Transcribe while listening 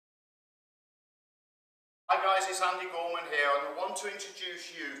Hi guys, it's Andy Gorman here, and I want to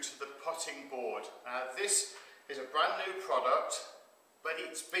introduce you to the putting board. This is a brand new product, but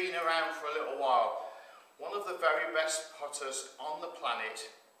it's been around for a little while. One of the very best putters on the planet,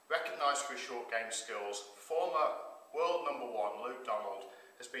 recognised for his short game skills, former world #1 Luke Donald,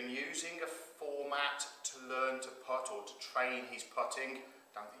 has been using a format to learn to putt or to train his putting.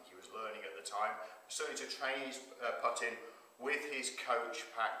 I don't think he was learning at the time, but certainly to train his putting with his coach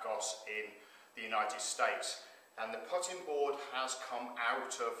Pat Goss in the United States. And the putting board has come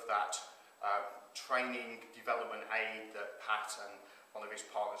out of that training development aid that Pat and one of his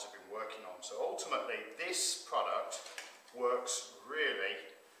partners have been working on. So ultimately this product works really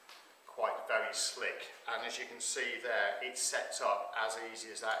quite very slick, and as you can see there, it's set up as easy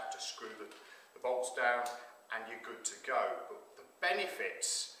as that. Just screw the bolts down and you're good to go. But the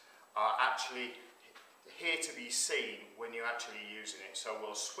benefits are actually here to be seen when you're actually using it. So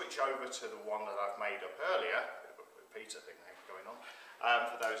we'll switch over to the one that I've made up earlier, a bit of a repeater thing going on,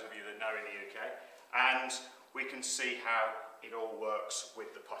 for those of you that know in the UK, and we can see how it all works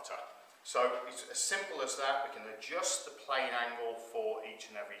with the putter. So it's as simple as that. We can adjust the plane angle for each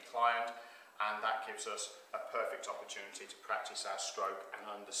and every client, and that gives us a perfect opportunity to practice our stroke and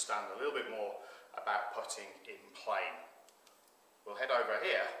understand a little bit more about putting in plane. We'll head over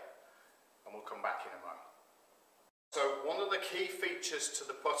here and we'll come back in a moment. So one of the key features to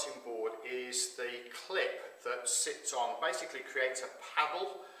the putting board is the clip that sits on, basically creates a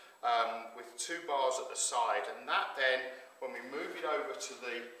paddle with two bars at the side, and that then, when we move it over to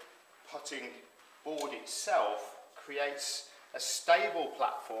the putting board itself, creates a stable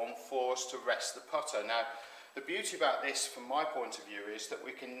platform for us to rest the putter. Now, the beauty about this from my point of view is that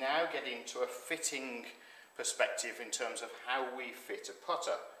we can now get into a fitting perspective in terms of how we fit a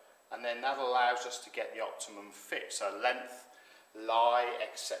putter. And then that allows us to get the optimum fit. So length, lie,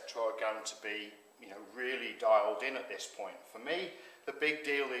 etc. are going to be, really dialed in at this point. For me, the big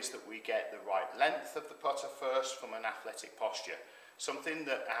deal is that we get the right length of the putter first from an athletic posture. Something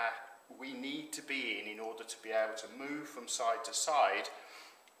that we need to be in order to be able to move from side to side,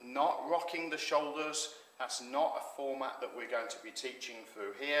 not rocking the shoulders. That's not a format that we're going to be teaching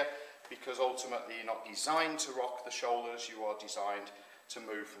through here, because ultimately you're not designed to rock the shoulders, you are designed to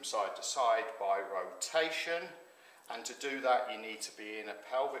move from side to side by rotation, and to do that you need to be in a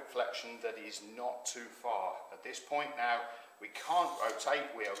pelvic flexion that is not too far. At this point now we can't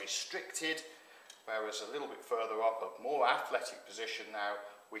rotate, we are restricted, whereas a little bit further up, a more athletic position now,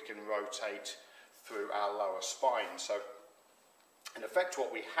 we can rotate through our lower spine. So in effect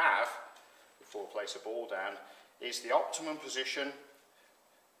what we have, before I place a ball down, is the optimum position.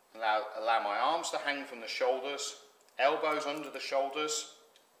 Allow my arms to hang from the shoulders, elbows under the shoulders,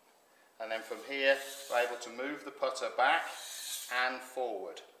 and then from here we're able to move the putter back and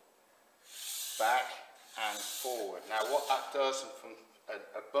forward, back and forward. Now what that does, from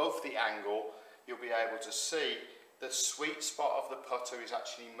above the angle, you'll be able to see the sweet spot of the putter is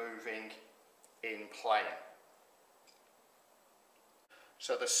actually moving in plane.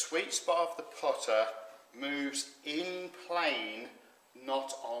 So the sweet spot of the putter moves in plane,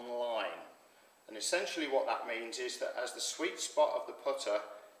 not on line. And essentially what that means is that as the sweet spot of the putter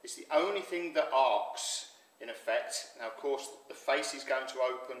is the only thing that arcs in effect. Now of course the face is going to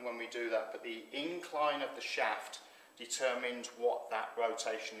open when we do that, but the incline of the shaft determines what that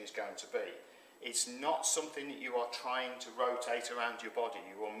rotation is going to be. It's not something that you are trying to rotate around your body.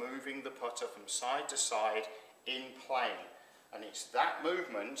 You are moving the putter from side to side in plane. And it's that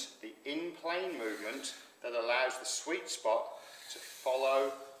movement, the in-plane movement, that allows the sweet spot to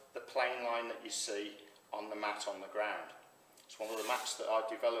follow the plane line that you see on the mat on the ground. It's one of the mats that I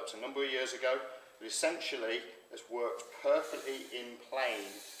developed a number of years ago that essentially has worked perfectly in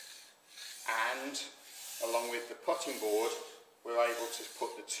plane, and along with the putting board we're able to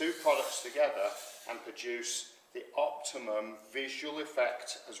put the two products together and produce the optimum visual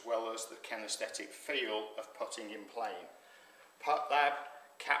effect as well as the kinesthetic feel of putting in plane. PutLab,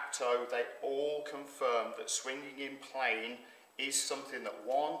 Capto, they all confirm that swinging in plane is something that,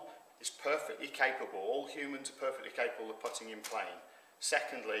 one, is perfectly capable, all humans are perfectly capable of putting in plane.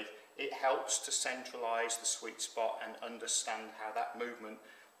 Secondly, it helps to centralise the sweet spot and understand how that movement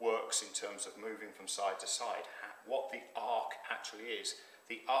works in terms of moving from side to side, what the arc actually is.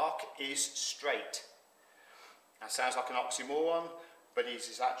 The arc is straight. That sounds like an oxymoron, but it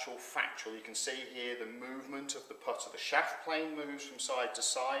is actual factual. You can see here the movement of the putter. The shaft plane moves from side to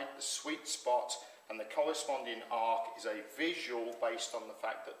side, the sweet spot and the corresponding arc is a visual based on the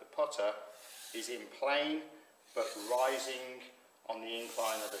fact that the putter is in plane but rising on the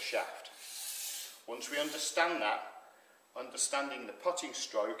incline of the shaft. Once we understand that, understanding the putting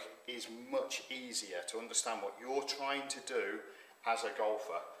stroke is much easier to understand what you're trying to do as a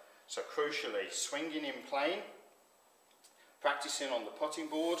golfer. So crucially, swinging in plane, practicing on the putting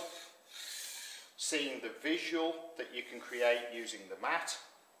board, seeing the visual that you can create using the mat,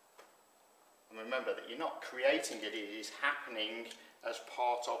 and remember that you're not creating it, it is happening as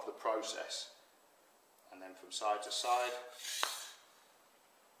part of the process. And then from side to side,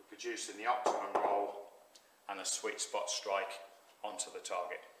 we're producing the optimum roll and a sweet spot strike onto the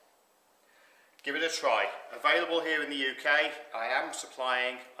target. Give it a try. Available here in the UK. I am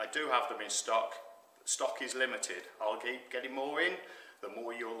supplying, I do have them in stock. Stock is limited. I'll keep getting more in, the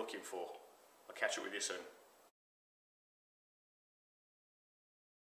more you're looking for. I'll catch up with you soon.